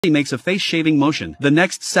makes a face-shaving motion. The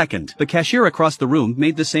next second, the cashier across the room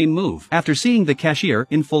made the same move. After seeing the cashier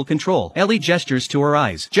in full control, Ellie gestures to her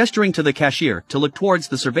eyes, gesturing to the cashier to look towards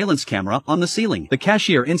the surveillance camera on the ceiling. The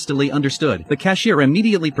cashier instantly understood. The cashier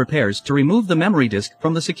immediately prepares to remove the memory disk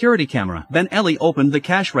from the security camera. Then Ellie opened the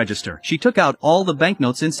cash register. She took out all the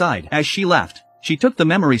banknotes inside. As she left, she took the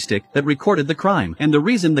memory stick that recorded the crime, and the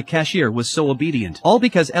reason the cashier was so obedient, all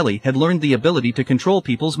because Ellie had learned the ability to control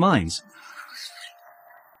people's minds.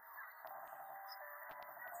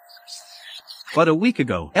 But a week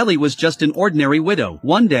ago, Ellie was just an ordinary widow.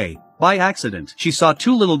 One day, by accident, she saw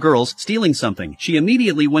two little girls stealing something. She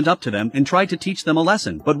immediately went up to them and tried to teach them a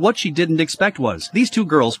lesson. But what she didn't expect was, these two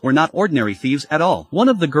girls were not ordinary thieves at all. One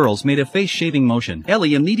of the girls made a face-shaving motion.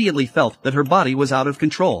 Ellie immediately felt that her body was out of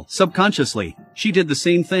control. Subconsciously, she did the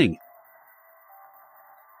same thing.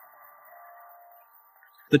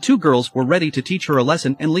 The two girls were ready to teach her a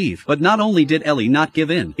lesson and leave. But not only did Ellie not give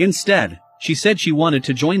in, instead, she said she wanted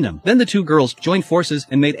to join them. Then the two girls joined forces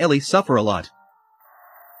and made Ellie suffer a lot.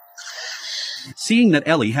 Seeing that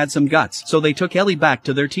Ellie had some guts, so they took Ellie back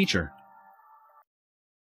to their teacher.